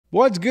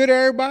What's good,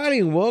 everybody,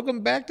 and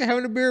welcome back to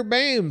Having a Beer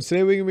Bams.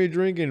 Today we're going to be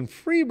drinking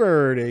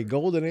Freebird, a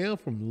golden ale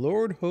from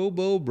Lord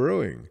Hobo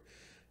Brewing.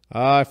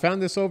 I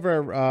found this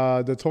over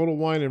at the Total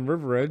Wine in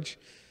River Edge.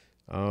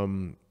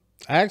 I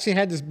actually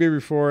had this beer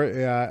before.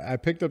 I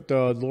picked up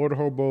the Lord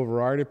Hobo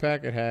variety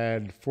pack. It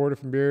had 4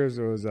 different beers.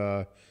 It was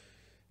a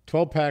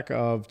 12-pack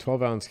of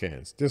 12-ounce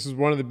cans. This is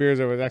one of the beers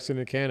that was actually in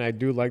the can. I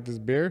do like this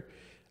beer.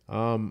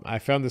 I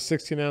found the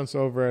 16-ounce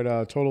over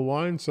at Total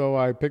Wine, so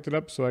I picked it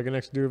up so I can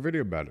actually do a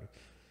video about it.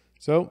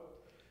 So,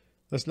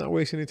 let's not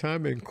waste any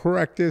time and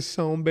crack this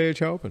son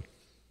bitch open.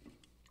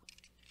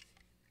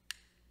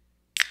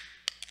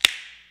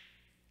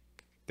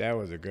 That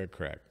was a good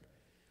crack.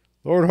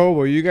 Lord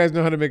Hobo, you guys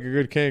know how to make a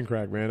good can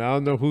crack, man. I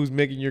don't know who's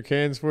making your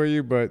cans for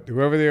you, but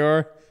whoever they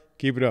are,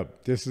 keep it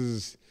up. They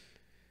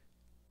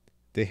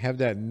have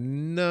that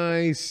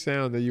nice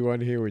sound that you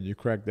want to hear when you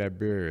crack that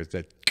beer. It's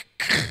that.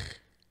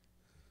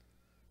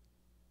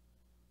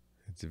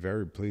 It's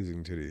very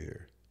pleasing to the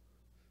ear.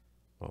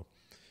 Well,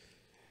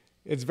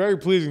 it's very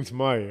pleasing to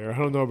my ear. I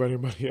don't know about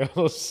anybody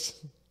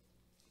else.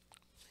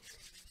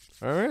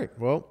 All right.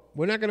 Well,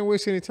 we're not going to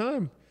waste any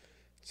time.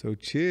 So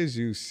cheers,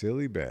 you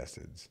silly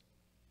bastards.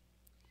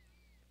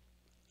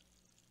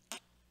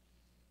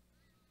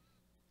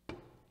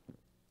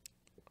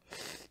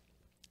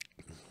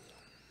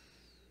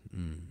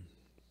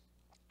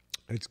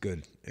 It's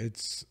good.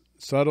 It's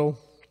subtle.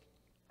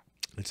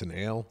 It's an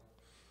ale.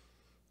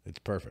 It's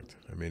perfect.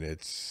 I mean,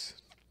 it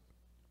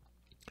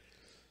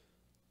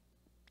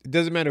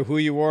doesn't matter who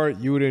you are,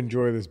 you would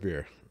enjoy this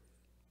beer.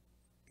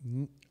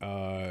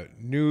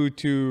 New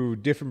to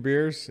different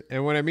beers.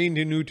 And when I mean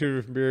new to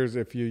different beers,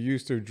 if you're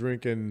used to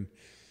drinking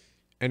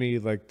any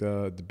like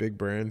the big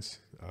brands,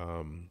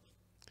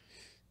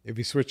 if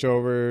you switch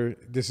over,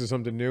 this is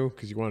something new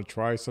because you want to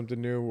try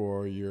something new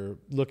or you're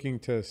looking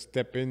to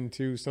step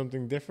into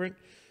something different,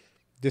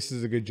 this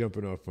is a good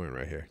jumping off point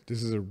right here.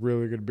 This is a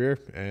really good beer,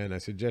 and I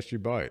suggest you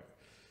buy it.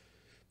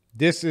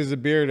 This is a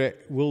beer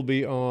that will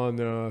be on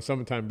the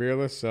summertime beer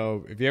list.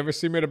 So if you ever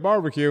see me at a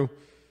barbecue,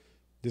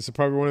 this is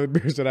probably one of the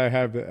beers that I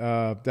have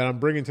that I'm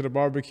bringing to the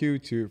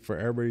barbecue for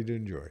everybody to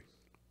enjoy.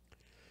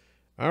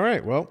 All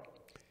right, well,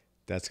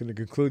 that's going to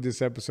conclude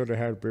this episode of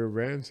How to Beer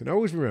Brands. And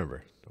always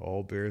remember,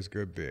 all beer is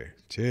good beer.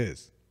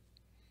 Cheers.